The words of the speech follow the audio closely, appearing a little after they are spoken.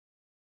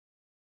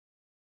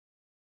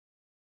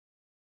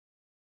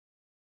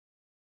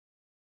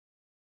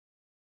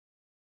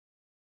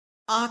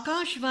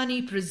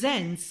Akashvani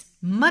presents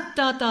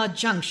Matdata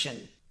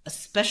Junction, a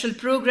special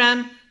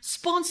program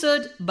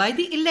sponsored by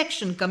the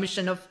Election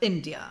Commission of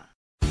India.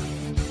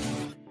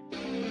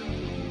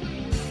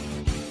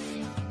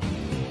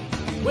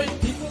 When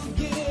people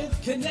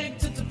give,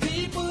 connected to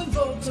people and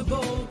vote to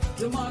vote,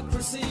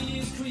 democracy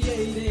is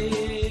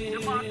created.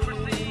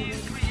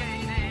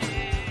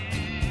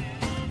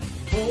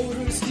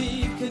 Voters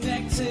keep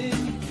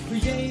connecting,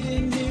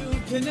 creating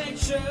new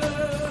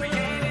connections.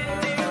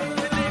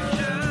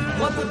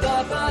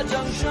 Matdata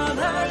Junction,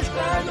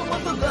 hashtag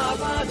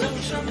Matdata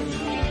Junction.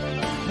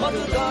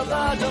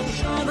 Matdata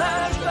Junction,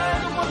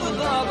 hashtag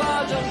Matdata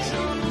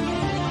Junction.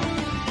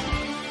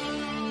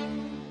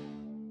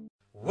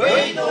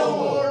 Wait no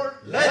more,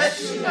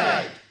 let's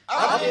unite.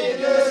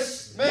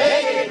 Updaters,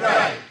 make it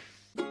right.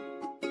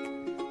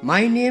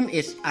 My name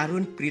is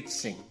Arun Preet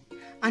Singh,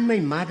 and my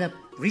mother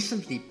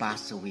recently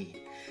passed away.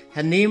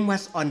 Her name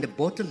was on the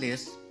voter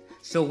list,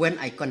 so when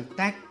I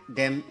contacted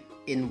them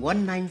in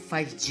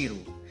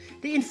 1950,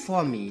 they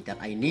informed me that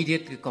I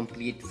needed to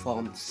complete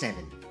Form 7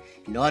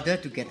 in order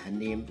to get her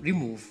name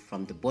removed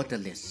from the voter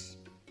list.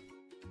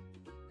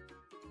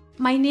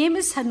 My name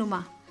is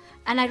Hanuma,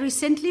 and I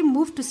recently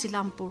moved to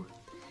Silampur.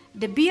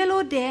 The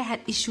BLO there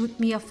had issued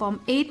me a Form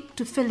 8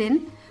 to fill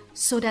in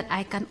so that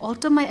I can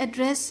alter my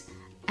address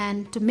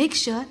and to make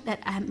sure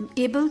that I am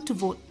able to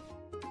vote.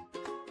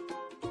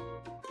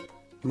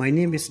 My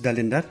name is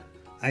Dalinder.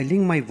 I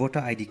link my voter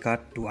ID card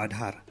to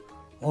Aadhaar.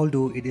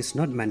 Although it is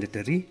not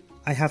mandatory,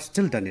 I have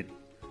still done it.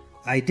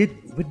 I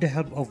did with the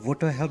help of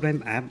Voter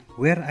Helpline app,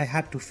 where I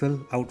had to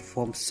fill out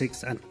Form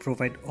 6 and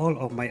provide all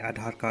of my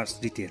Aadhaar card's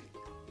detail.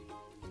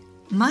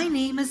 My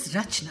name is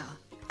Rachna,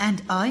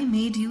 and I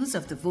made use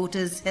of the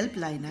Voters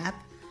Helpline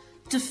app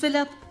to fill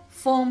up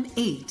Form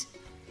 8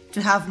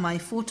 to have my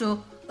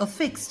photo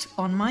affixed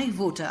on my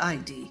voter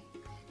ID.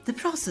 The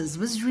process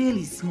was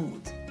really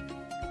smooth.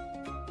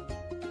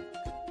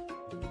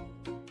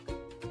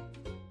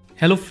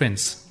 Hello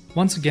friends,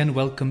 once again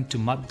welcome to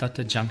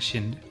Matdata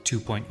Junction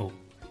 2.O.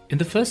 In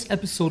the first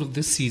episode of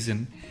this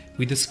season,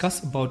 we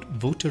discuss about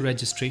voter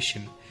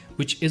registration,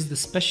 which is the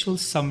Special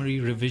Summary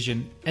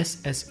Revision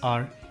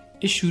SSR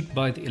issued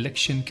by the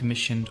Election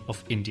Commission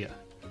of India.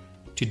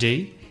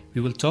 Today,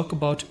 we will talk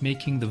about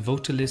making the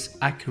voter list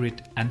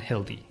accurate and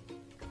healthy.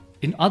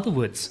 In other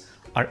words,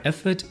 our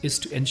effort is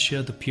to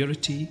ensure the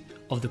purity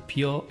of the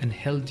pure and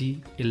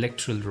healthy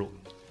electoral roll.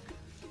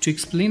 To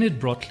explain it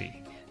broadly,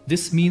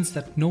 this means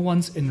that no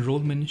one's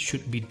enrollment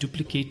should be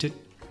duplicated,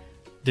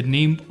 the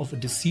name of a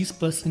deceased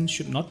person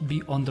should not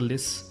be on the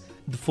list,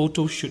 the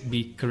photo should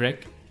be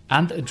correct,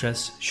 and the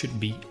address should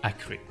be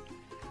accurate.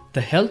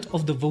 The health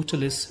of the voter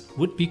list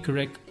would be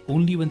correct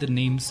only when the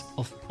names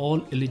of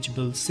all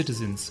eligible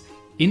citizens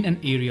in an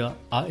area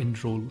are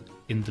enrolled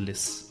in the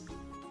list.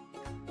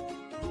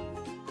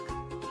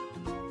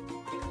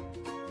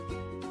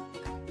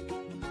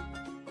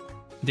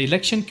 The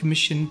Election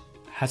Commission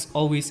has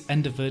always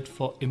endeavored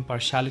for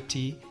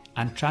impartiality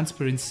and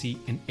transparency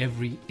in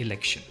every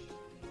election.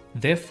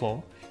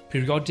 Therefore,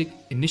 periodic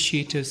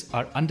initiatives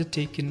are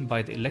undertaken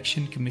by the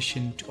Election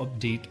Commission to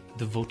update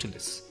the voter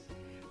list.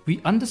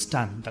 We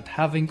understand that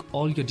having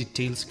all your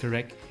details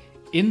correct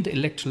in the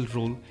electoral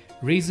roll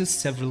raises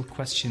several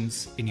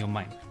questions in your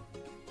mind.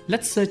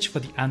 Let's search for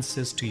the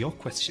answers to your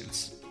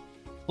questions.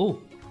 Oh,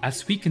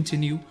 as we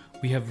continue,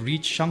 we have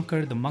reached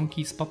Shankar the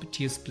monkey's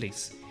puppeteer's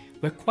place,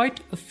 where quite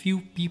a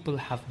few people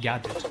have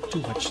gathered to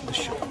watch the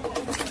show.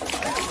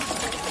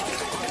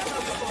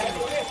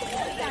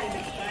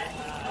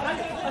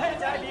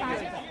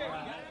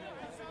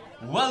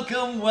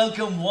 Welcome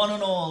one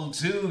and all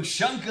to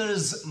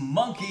Shankar's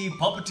Monkey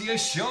Puppeteer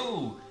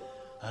Show.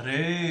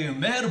 Hare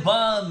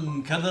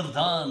Meherban,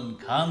 Kadardan,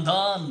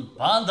 Khandan,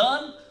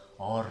 Pandan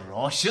or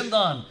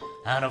Roshandan.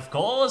 And of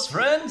course,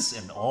 friends,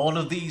 in all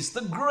of these,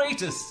 the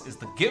greatest is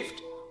the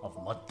gift of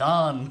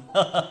Matdan.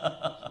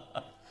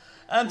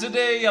 And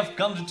today I've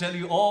come to tell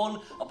you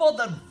all about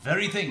that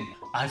very thing.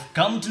 I've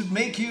come to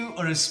make you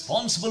a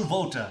responsible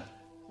voter.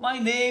 My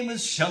name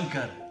is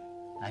Shankar.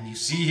 And you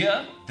see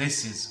here,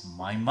 this is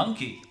my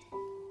monkey.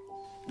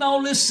 Now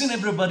listen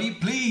everybody,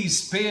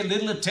 please pay a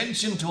little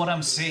attention to what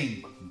I'm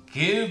saying.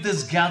 Give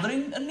this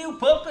gathering a new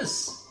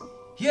purpose.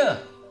 Here,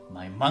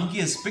 my monkey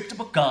has picked up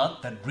a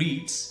card that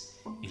reads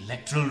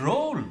Electoral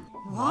Roll.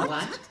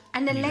 What?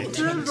 An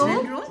electoral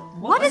roll?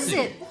 What is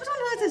it? What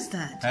on earth is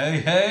that?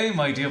 Hey,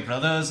 my dear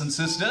brothers and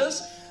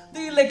sisters,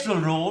 the electoral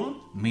roll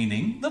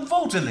meaning the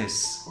voter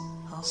list.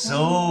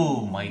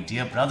 So, my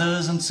dear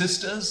brothers and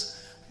sisters,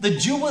 the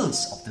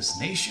jewels of this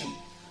nation,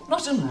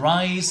 not in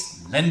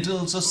rice,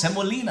 lentils or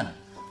semolina,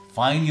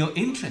 find your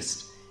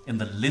interest in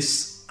the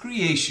list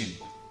creation.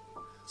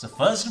 So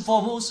first and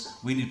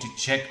foremost, we need to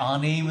check our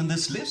name in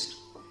this list.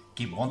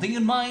 Keep one thing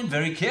in mind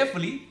very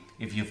carefully.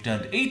 If you've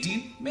turned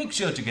 18, make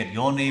sure to get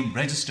your name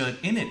registered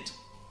in it.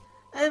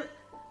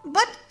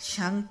 But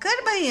Shankar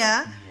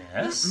Bhaiya,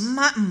 Yes?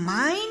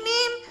 my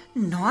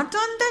name not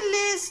on the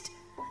list.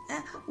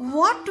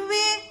 What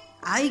way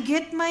I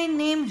get my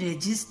name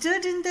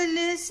registered in the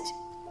list?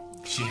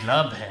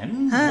 Sheila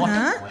Ben, what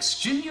a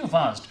question you've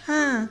asked.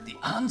 The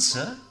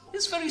answer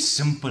is very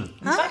simple.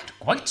 In fact,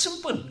 quite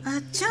simple.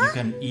 Acha? You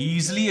can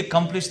easily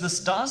accomplish this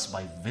task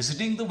by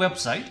visiting the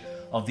website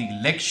of the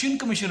Election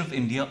Commission of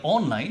India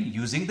online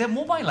using their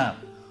mobile app.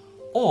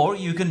 Or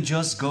you can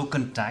just go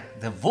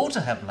contact the voter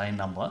helpline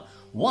number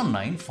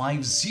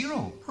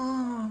 1950.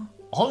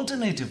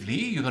 Alternatively,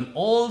 you can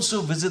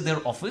also visit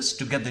their office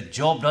to get the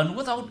job done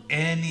without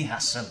any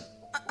hassle.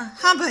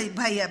 हाँ भाई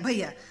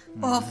भैया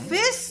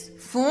office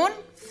phone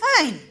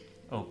fine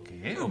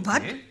Okay.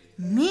 but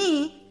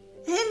me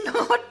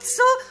not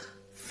so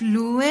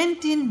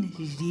fluent in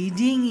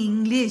reading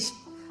English.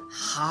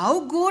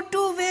 How go to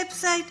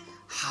website?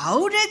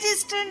 How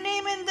register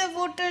name in the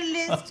voter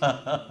list?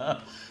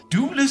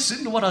 Do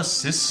listen to what our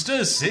sister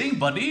is saying,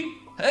 buddy.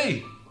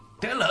 Hey,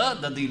 tell her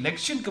that the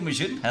Election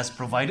Commission has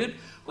provided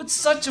with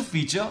such a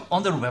feature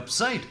on their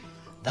website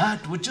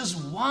that with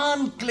just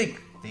one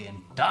click, the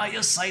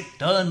entire site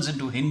turns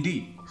into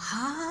Hindi.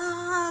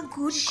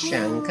 Good.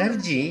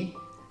 Shankarji,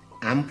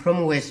 I'm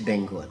from West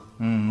Bengal.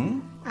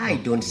 I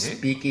don't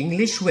speak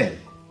English well.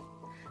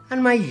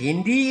 And my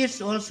Hindi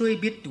is also a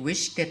bit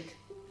twisted.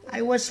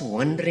 I was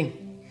wondering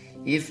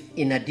if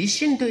in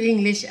addition to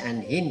English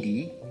and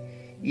Hindi,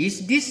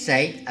 is this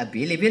site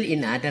available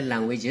in other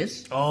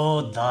languages?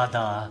 Oh,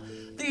 Dada,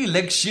 the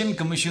Election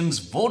Commission's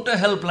voter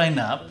helpline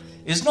app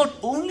is not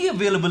only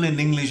available in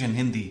English and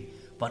Hindi,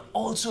 but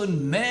also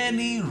in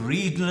many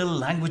regional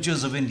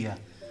languages of India.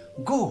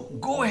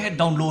 Go ahead,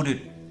 download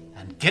it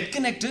and get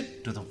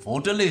connected to the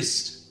voter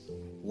list.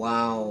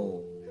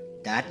 Wow,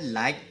 that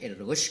like a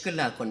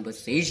Roshkala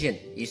conversation,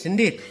 isn't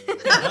it?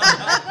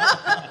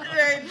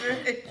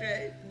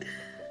 Right.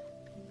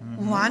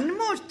 One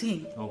more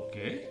thing.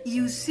 Okay.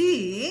 You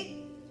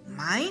see,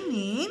 my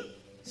name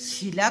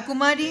Sheila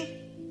Kumari,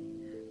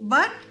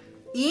 but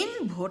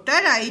in voter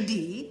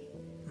ID,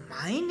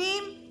 my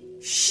name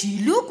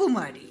Shilu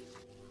Kumari.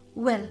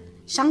 Well,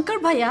 Shankar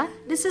Bhaiya,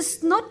 this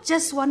is not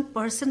just one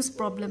person's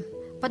problem,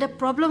 but a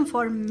problem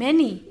for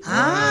many.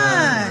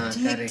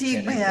 ठीक correct,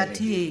 भैया correct.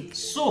 ठीक.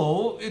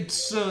 So, its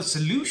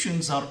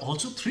solutions are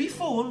also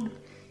threefold.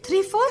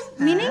 Threefold,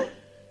 meaning?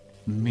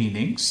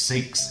 Meaning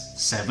 6,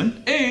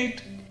 7,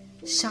 8.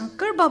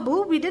 Shankar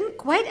Babu, we didn't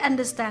quite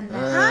understand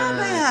that.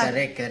 भैया.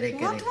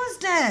 Correct. What was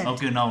that?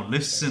 Okay, now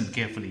listen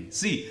carefully.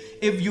 See,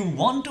 if you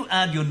want to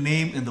add your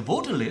name in the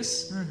voter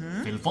list,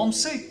 fill form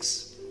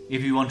 6.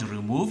 If you want to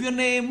remove your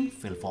name,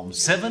 fill form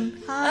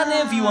 7. And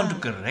if you want to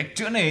correct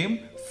your name,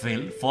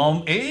 fill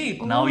form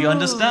 8. Now you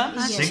understand?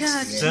 yes.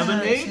 6,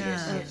 7, 8.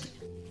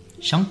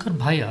 Shankar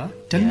Bhaiya,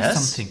 tell me Yes?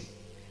 something.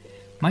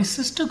 My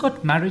sister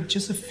got married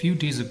just a few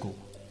days ago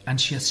and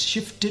she has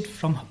shifted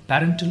from her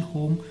parental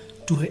home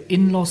to her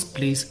in-laws'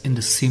 place in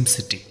the same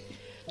city.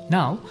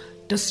 Now,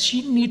 does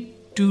she need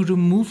to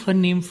remove her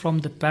name from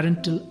the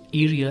parental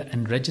area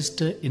and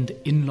register in the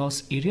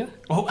in-laws area?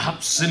 Oh,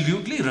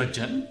 absolutely,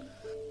 Rajan.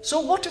 So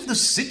what if the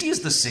city is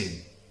the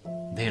same?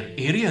 Their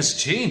area has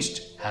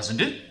changed, hasn't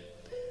it?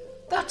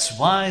 That's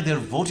why their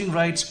voting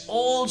rights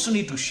also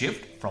need to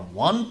shift from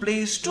one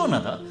place to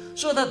another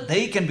so that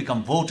they can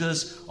become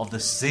voters of the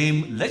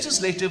same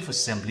legislative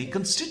assembly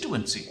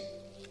constituency.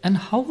 And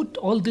how would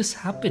all this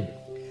happen?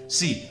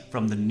 See,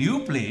 from the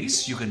new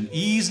place, you can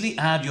easily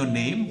add your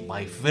name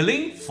by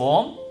filling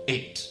Form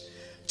 8.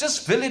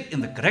 Just fill it in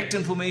the correct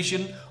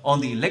information on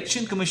the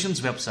Election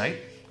Commission's website,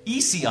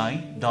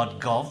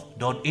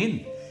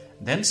 eci.gov.in.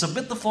 Then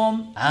submit the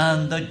form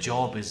and the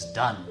job is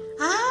done.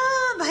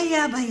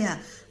 Bhaiya.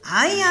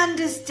 I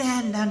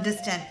understand.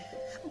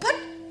 But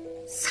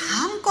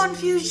some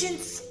confusion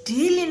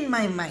still in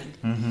my mind.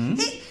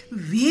 Hey,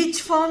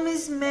 which form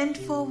is meant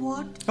for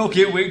what?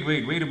 Okay,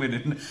 wait a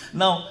minute.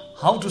 Now,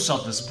 how to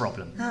solve this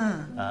problem?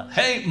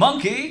 Hey,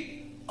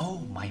 monkey! Oh,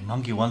 my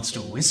monkey wants to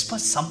whisper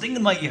something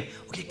in my ear.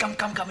 Okay,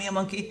 come here,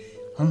 monkey.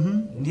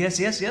 Yes.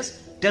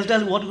 Tell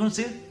what you going to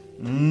say.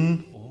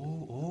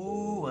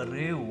 Oh,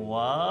 arre,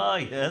 wow,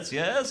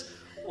 yes.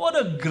 What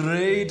a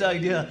great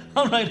idea.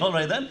 All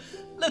right then.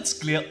 Let's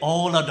clear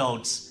all our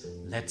doubts.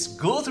 Let's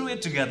go through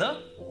it together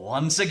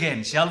once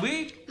again, shall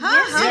we?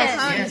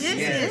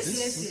 Yes.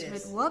 It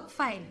would work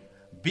fine.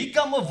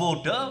 Become a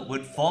voter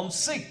with Form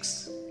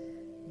 6.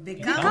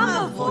 Become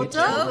a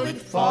voter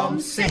with Form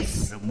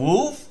 6.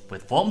 Remove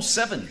with Form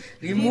 7.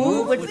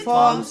 Remove with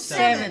Form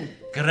 7.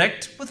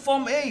 Correct with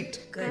Form 8.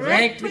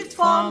 Correct with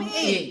Form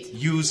 8.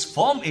 Use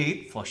Form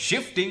 8 for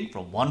shifting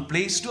from one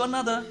place to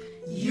another.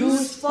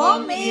 Use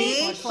Form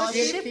 8 for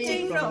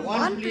shifting from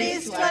one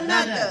place to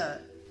another.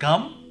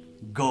 Come,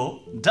 go,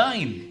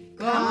 dine.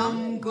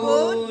 Come,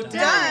 go,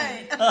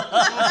 dine.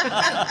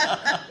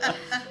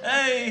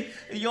 Hey,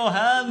 your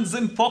hands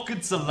and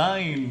pockets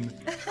align.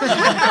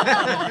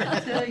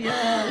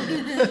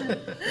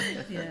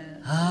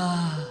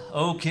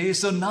 Okay,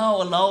 so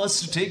now allow us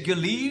to take your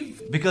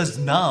leave because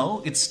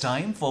now it's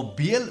time for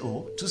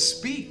BLO to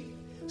speak.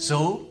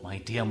 So, my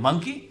dear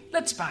monkey,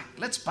 let's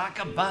pack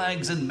our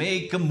bags and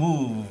make a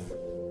move.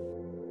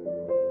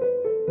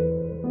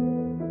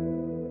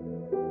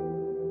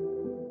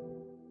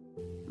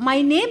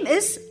 My name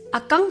is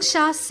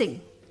Akanksha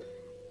Singh,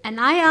 and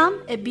I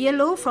am a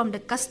BLO from the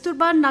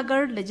Kasturba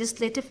Nagar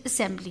Legislative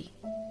Assembly.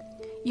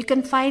 You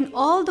can find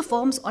all the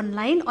forms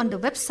online on the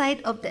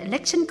website of the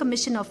Election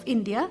Commission of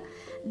India,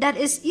 that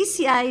is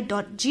eci.gov.in.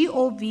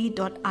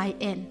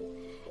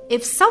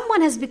 If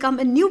someone has become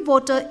a new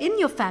voter in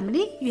your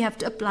family, you have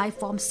to apply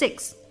Form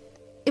 6.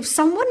 If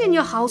someone in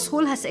your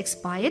household has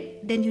expired,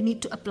 then you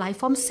need to apply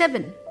Form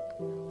 7.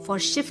 For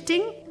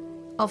shifting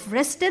of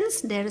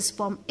residence, there is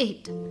Form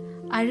 8.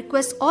 I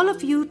request all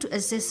of you to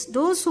assist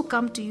those who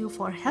come to you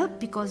for help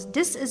because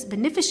this is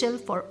beneficial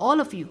for all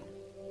of you.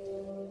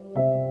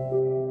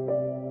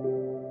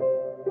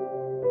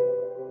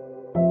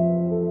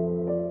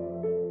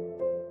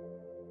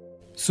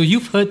 So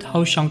you've heard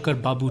how Shankar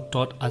Babu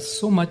taught us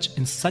so much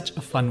in such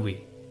a fun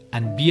way,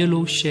 and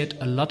BLO shared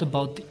a lot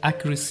about the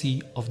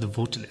accuracy of the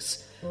voter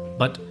list.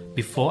 But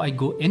before I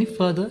go any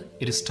further,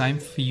 it is time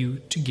for you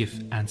to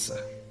give answer.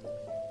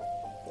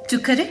 To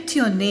correct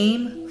your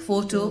name,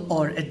 photo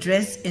or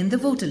address in the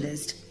voter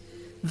list,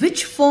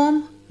 which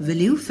form will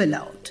you fill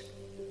out?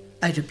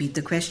 I repeat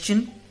the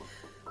question.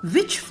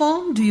 Which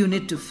form do you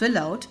need to fill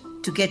out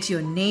to get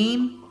your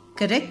name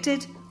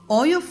corrected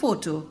or your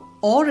photo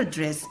or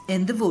address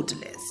in the voter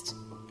list?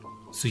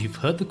 So you've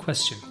heard the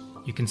question.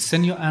 You can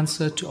send your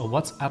answer to our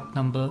WhatsApp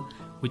number,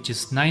 which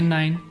is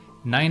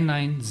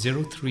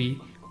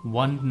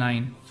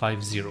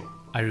 9999031950.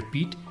 I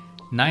repeat,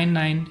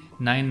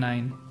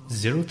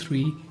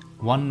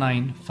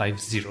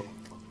 9999031950.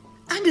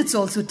 And it's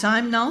also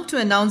time now to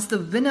announce the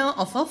winner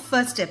of our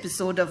first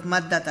episode of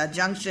Matdata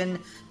Junction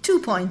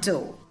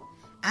 2.O.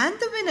 And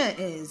the winner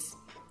is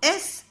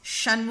S.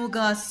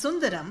 Shanmuga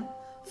Sundaram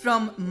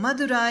from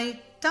Madurai,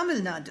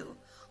 Tamil Nadu.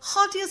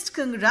 Heartiest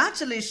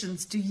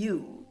congratulations to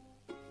you.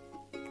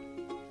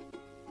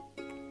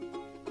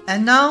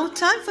 And now,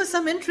 time for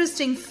some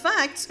interesting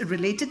facts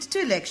related to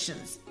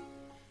elections.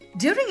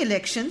 During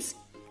elections,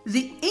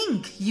 the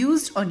ink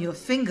used on your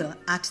finger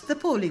at the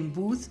polling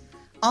booth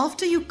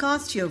after you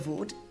cast your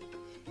vote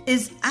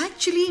is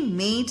actually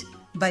made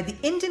by the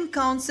Indian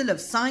Council of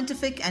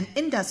Scientific and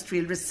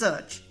Industrial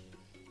Research.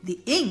 The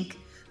ink,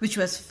 which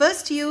was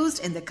first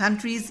used in the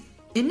country's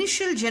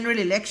initial general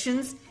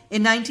elections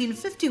in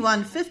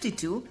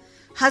 1951-52,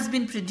 has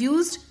been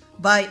produced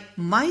by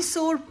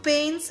Mysore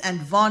Paints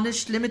and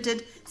Varnish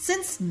Limited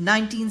since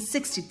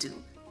 1962.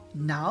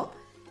 Now,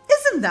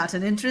 isn't that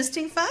an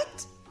interesting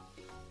fact?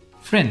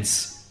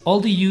 Friends, all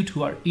the youth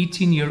who are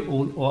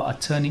 18-year-old or are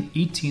turning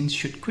 18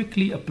 should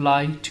quickly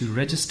apply to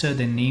register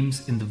their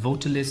names in the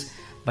voter list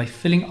by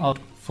filling out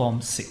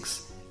Form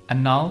 6.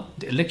 And now,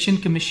 the Election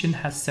Commission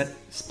has set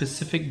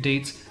specific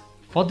dates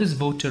for this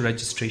voter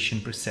registration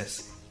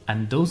process.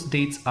 And those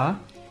dates are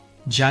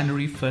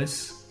January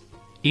 1st,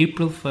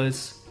 April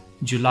 1st,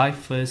 July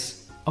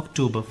 1st,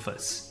 October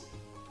 1st.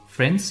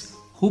 Friends,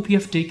 hope you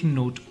have taken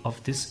note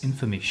of this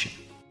information.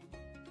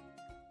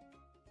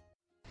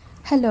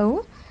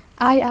 Hello,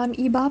 I am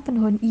Iba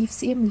Panhun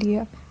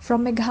Ifsimlia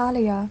from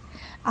Meghalaya.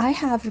 I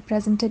have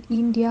represented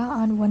India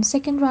and won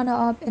second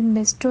runner-up in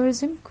Miss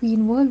Tourism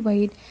Queen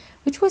Worldwide,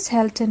 which was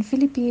held in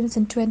Philippines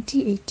in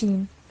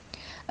 2018.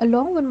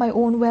 Along with my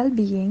own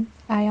well-being,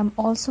 I am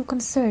also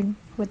concerned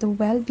with the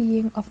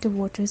well-being of the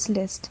voters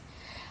list.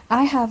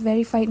 I have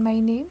verified my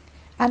name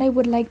and I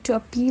would like to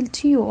appeal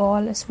to you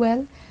all as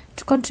well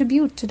to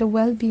contribute to the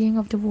well-being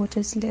of the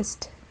voters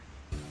list.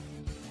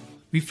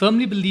 We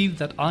firmly believe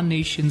that our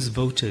nation's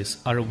voters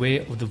are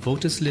aware of the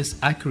voters list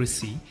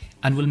accuracy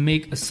and will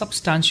make a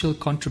substantial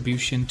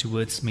contribution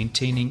towards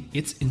maintaining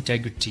its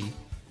integrity.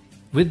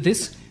 With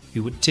this,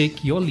 we would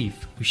take your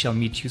leave. We shall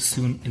meet you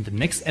soon in the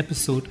next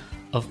episode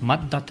of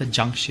Matdata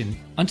Junction.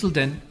 Until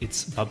then,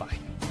 it's bye-bye.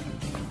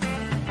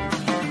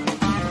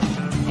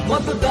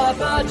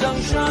 Matdata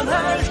Junction,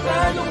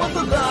 hashtag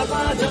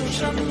Matdata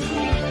Junction.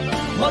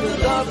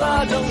 Matdata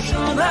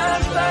Junction,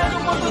 hashtag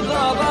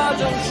Matdata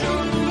Junction.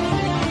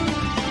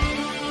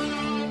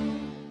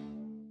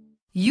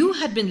 You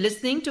had been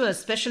listening to a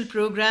special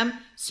program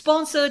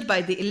sponsored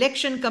by the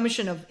Election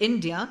Commission of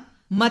India,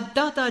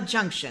 Matdata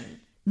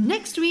Junction.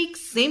 Next week,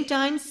 same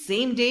time,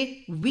 same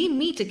day, we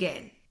meet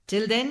again.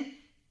 Till then,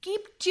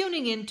 keep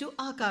tuning in to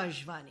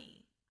Akashvani.